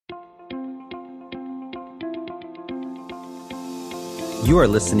You are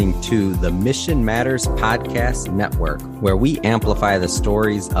listening to the Mission Matters Podcast Network, where we amplify the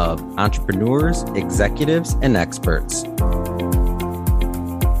stories of entrepreneurs, executives, and experts.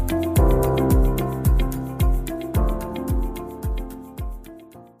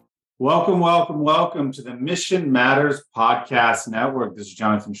 Welcome to the Mission Matters Podcast Network. This is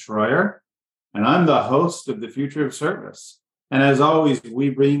Jonathan Schroyer, and I'm the host of The Future of Service. And as always, we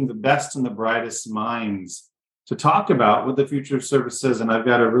bring the best and the brightest minds to talk about what the future of service is. And I've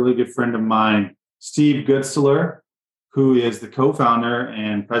got a really good friend of mine, Steve Gutzler, who is the co-founder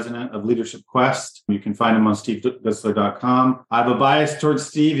and president of Leadership Quest. You can find him on stevegutzler.com. I have a bias towards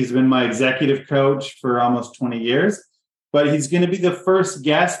Steve. He's been my executive coach for almost 20 years, but he's going to be the first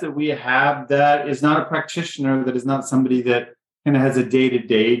guest that we have that is not a practitioner, that is not somebody that kind of has a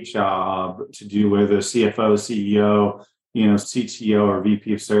day-to-day job to do, whether CFO, CEO, CTO, or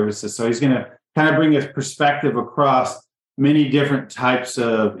VP of services. So he's going to kind of bring a perspective across many different types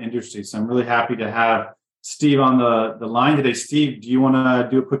of industries. So I'm really happy to have Steve on the line today. Steve, do you want to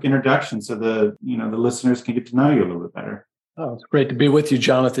do a quick introduction so the listeners can get to know you a little bit better? Oh, it's great to be with you,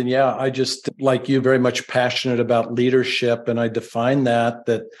 Jonathan. Yeah, I just, like you, very much passionate about leadership. And I define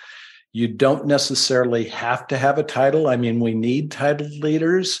that you don't necessarily have to have a title. I mean, we need titled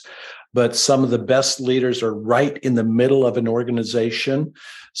leaders, but some of the best leaders are right in the middle of an organization.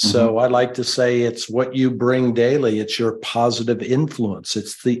 So I like to say it's what you bring daily. It's your positive influence.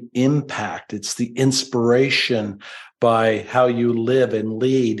 It's the impact. It's the inspiration by how you live and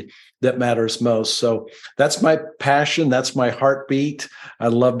lead that matters most. So that's my passion. That's my heartbeat. I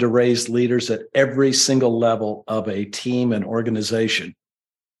love to raise leaders at every single level of a team and organization.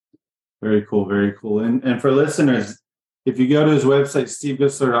 Very cool. Very cool. And for listeners, if you go to his website,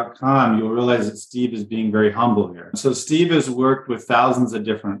 stevegutzler.com, you'll realize that Steve is being very humble here. So Steve has worked with thousands of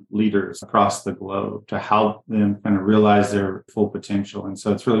different leaders across the globe to help them kind of realize their full potential. And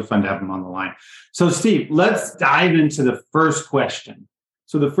so it's really fun to have him on the line. So Steve, let's dive into the first question.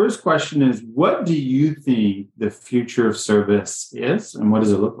 So the first question is, what do you think the future of service is, and what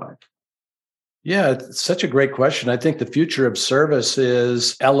does it look like? Yeah, it's such a great question. I think the future of service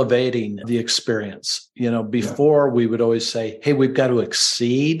is elevating the experience. Before we would always say, hey, we've got to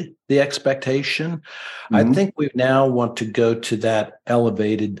exceed the expectation. I think we now want to go to that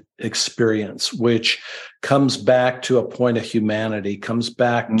elevated experience, which comes back to a point of humanity, comes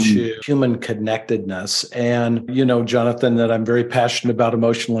back to human connectedness. And, Jonathan, that I'm very passionate about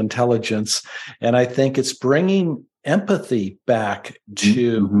emotional intelligence. And I think it's bringing empathy back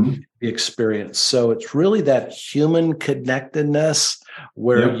to the experience. So it's really that human connectedness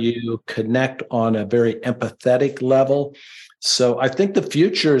where you connect on a very empathetic level. So I think the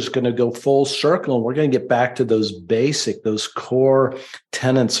future is going to go full circle, and we're going to get back to those core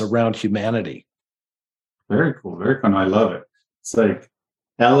tenets around humanity. Very cool. Very cool. I love it. It's like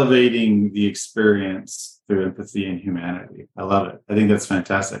elevating the experience through empathy and humanity. I love it. I think that's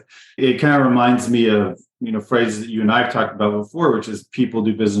fantastic. It kind of reminds me of, phrases that you and I have talked about before, which is people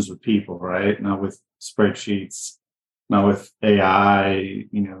do business with people, right? Not with spreadsheets, not with AI,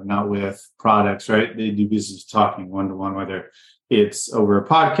 not with products, right? They do business talking one-to-one, whether it's over a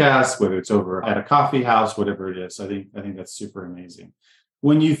podcast, whether it's over at a coffee house, whatever it is. I think that's super amazing.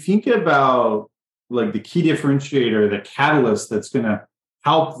 When you think about like the key differentiator, the catalyst that's going to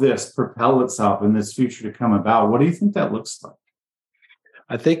help this propel itself in this future to come about, what do you think that looks like?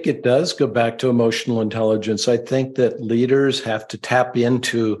 I think it does go back to emotional intelligence. I think that leaders have to tap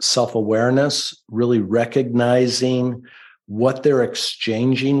into self-awareness, really recognizing what they're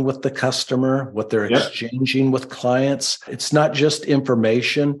exchanging with the customer, what they're exchanging with clients. It's not just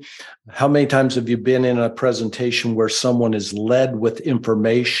information. How many times have you been in a presentation where someone is led with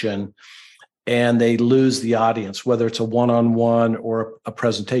information and they lose the audience, whether it's a one-on-one or a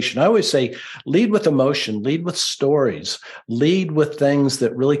presentation? I always say, lead with emotion, lead with stories, lead with things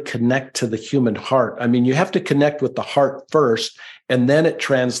that really connect to the human heart. I mean, you have to connect with the heart first, and then it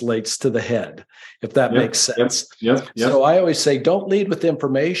translates to the head, if that makes sense. So I always say, don't lead with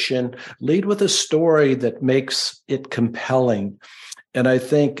information, lead with a story that makes it compelling. And I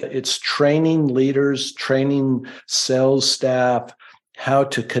think it's training leaders, training sales staff, how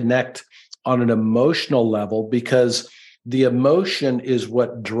to connect on an emotional level, because the emotion is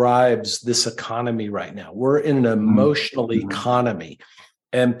what drives this economy right now. We're in an emotional economy,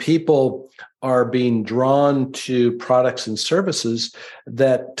 and people are being drawn to products and services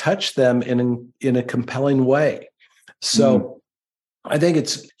that touch them in a compelling way. So I think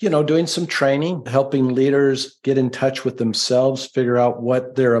it's, doing some training, helping leaders get in touch with themselves, figure out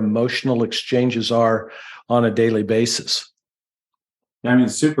what their emotional exchanges are on a daily basis. I mean,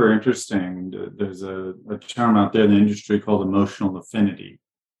 it's super interesting. There's a term out there in the industry called emotional affinity.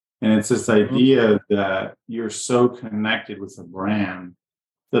 And it's this idea that you're so connected with a brand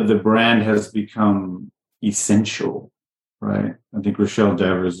that the brand has become essential, right? I think Rochelle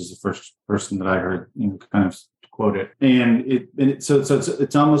Devers is the first person that I heard, kind of quote it. And so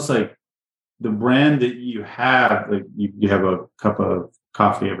it's almost like the brand that you have, like you have a cup of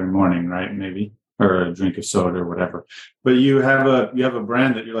coffee every morning, right? Maybe, or a drink of soda or whatever. But you have a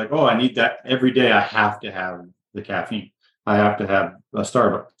brand that you're like, oh, I need that every day. I have to have the caffeine. I have to have a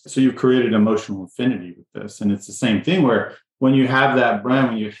Starbucks. So you've created emotional affinity with this. And it's the same thing where when you have that brand,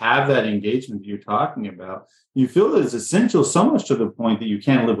 when you have that engagement that you're talking about, you feel that it's essential so much to the point that you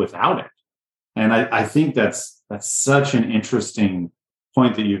can't live without it. And I think that's such an interesting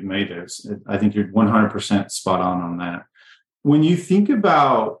point that you've made there. I think you're 100% spot on that. When you think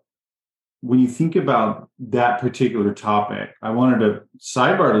about that particular topic, I wanted to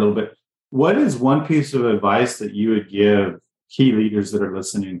sidebar it a little bit. What is one piece of advice that you would give key leaders that are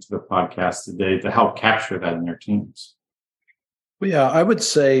listening to the podcast today to help capture that in their teams? Well, yeah, I would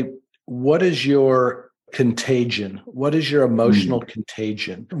say, what is your contagion? What is your emotional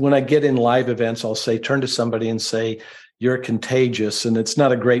contagion? When I get in live events, I'll say, turn to somebody and say, you're contagious. And it's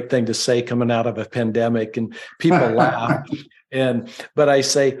not a great thing to say coming out of a pandemic, and people laugh. But I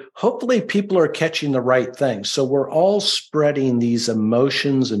say, hopefully people are catching the right thing. So we're all spreading these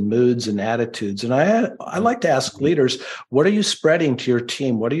emotions and moods and attitudes. And I like to ask leaders, what are you spreading to your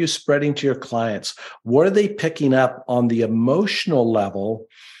team? What are you spreading to your clients? What are they picking up on the emotional level?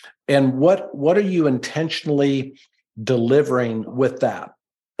 And what are you intentionally delivering with that?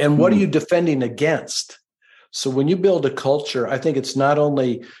 And what are you defending against? So when you build a culture, I think it's not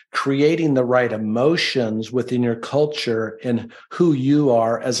only creating the right emotions within your culture and who you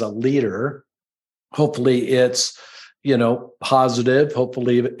are as a leader. Hopefully it's, positive.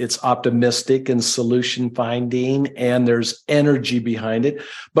 Hopefully it's optimistic and solution finding, and there's energy behind it.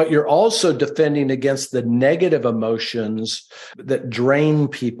 But you're also defending against the negative emotions that drain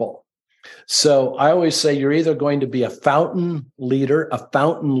people. So I always say you're either going to be a fountain leader,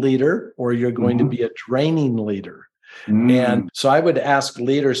 or you're going to be a draining leader. And so I would ask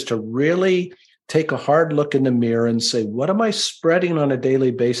leaders to really take a hard look in the mirror and say, what am I spreading on a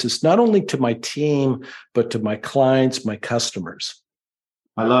daily basis, not only to my team, but to my clients, my customers?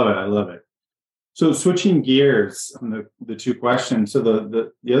 I love it. So switching gears on the two questions. So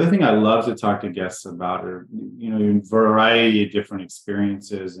the other thing I love to talk to guests about are, a variety of different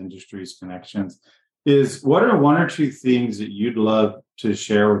experiences, industries, connections, is what are one or two things that you'd love to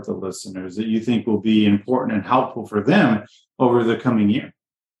share with the listeners that you think will be important and helpful for them over the coming year?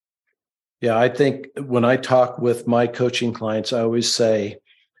 Yeah, I think when I talk with my coaching clients, I always say,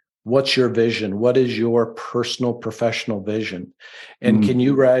 what's your vision? What is your personal professional vision? And can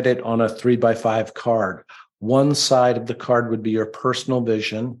you write it on a 3x5 card? One side of the card would be your personal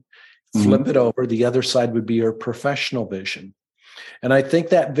vision. Flip it over. The other side would be your professional vision. And I think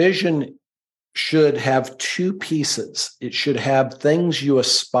that vision should have two pieces. It should have things you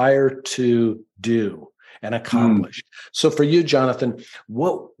aspire to do and accomplish. So for you, Jonathan,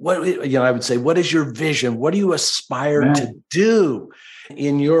 what I would say, what is your vision? What do you aspire to do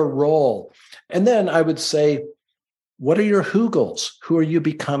in your role? And then I would say, what are your who goals? Who are you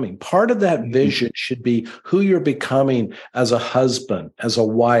becoming? Part of that vision should be who you're becoming as a husband, as a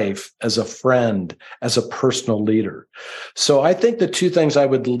wife, as a friend, as a personal leader. So I think the two things I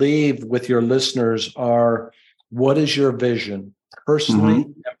would leave with your listeners are, what is your vision? Personally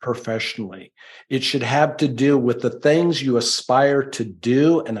and professionally. It should have to do with the things you aspire to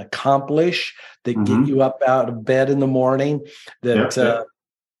do and accomplish that get you up out of bed in the morning, that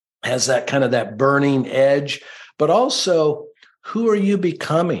has that kind of that burning edge. But also, who are you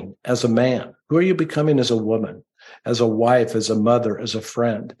becoming as a man? Who are you becoming as a woman, as a wife, as a mother, as a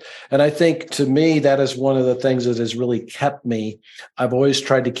friend? And I think, to me, that is one of the things that has really kept me. I've always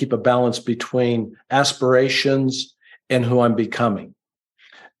tried to keep a balance between aspirations and who I'm becoming,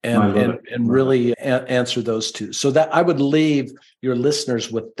 and really answer those two. So that I would leave your listeners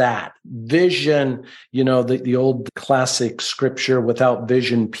with that vision. The old classic scripture, without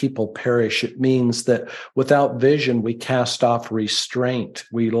vision, people perish. It means that without vision, we cast off restraint.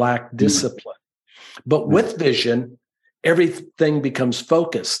 We lack discipline. But with vision, everything becomes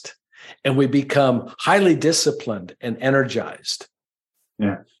focused and we become highly disciplined and energized.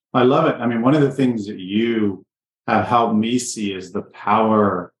 Yeah, I love it. I mean, one of the things that you have helped me see is the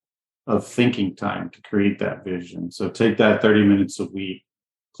power of thinking time to create that vision. So take that 30 minutes a week,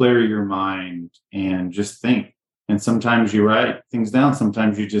 clear your mind, and just think. And sometimes you write things down.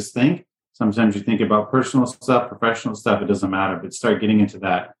 Sometimes you just think. Sometimes you think about personal stuff, professional stuff, it doesn't matter, but start getting into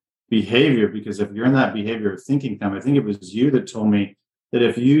that behavior, because if you're in that behavior of thinking time, I think it was you that told me that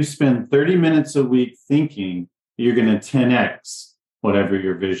if you spend 30 minutes a week thinking, you're going to 10x whatever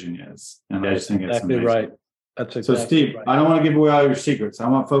your vision is. And I just think it's exactly amazing. Right. That's exactly so Steve, right. I don't want to give away all your secrets. I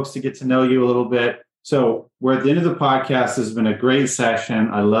want folks to get to know you a little bit. So we're at the end of the podcast. This has been a great session.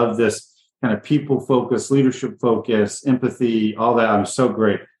 I love this kind of people focus, leadership focus, empathy, all that. It was so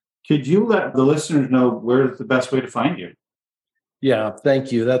great. Could you let the listeners know where's the best way to find you? Yeah,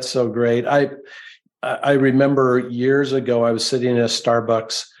 thank you. That's so great. I remember years ago, I was sitting in a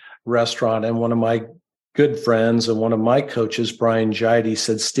Starbucks restaurant, and one of my good friends and one of my coaches, Brian Jide,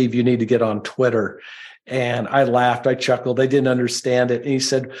 said, "Steve, you need to get on Twitter." And I laughed, I chuckled, I didn't understand it. And he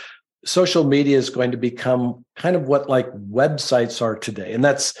said, social media is going to become kind of what like websites are today. And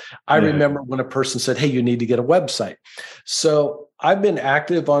I remember when a person said, "Hey, you need to get a website." So I've been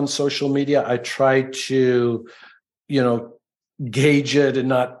active on social media. I try to, gauge it and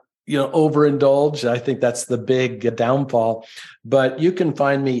not, overindulge. I think that's the big downfall. But you can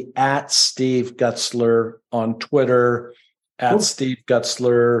find me at Steve Gutzler on Twitter, at Steve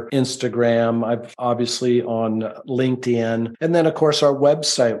Gutzler, Instagram. I'm obviously on LinkedIn. And then, of course, our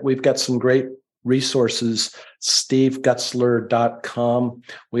website. We've got some great resources, stevegutzler.com.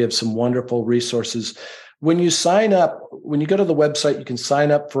 We have some wonderful resources. When you sign up, when you go to the website, you can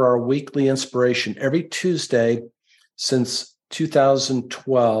sign up for our weekly inspiration. Every Tuesday since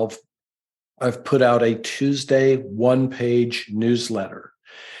 2012, I've put out a Tuesday one-page newsletter.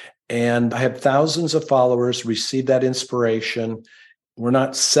 And I have thousands of followers receive that inspiration. We're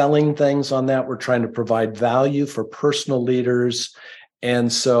not selling things on that. We're trying to provide value for personal leaders.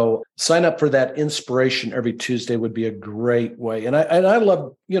 And so sign up for that inspiration every Tuesday would be a great way. And I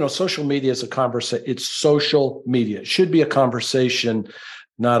love, social media is a conversation. It's social media. It should be a conversation,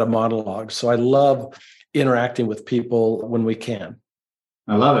 not a monologue. So I love interacting with people when we can.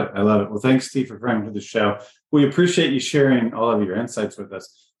 I love it. Well, thanks, Steve, for coming to the show. We appreciate you sharing all of your insights with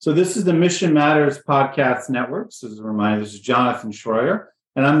us. So this is the Mission Matters Podcast Network. So as a reminder, this is Jonathan Schroyer,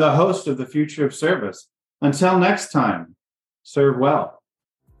 and I'm the host of The Future of Service. Until next time, serve well.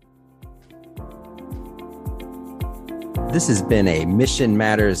 This has been a Mission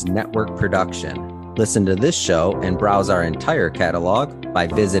Matters Network production. Listen to this show and browse our entire catalog by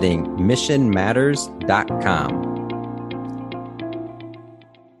visiting missionmatters.com.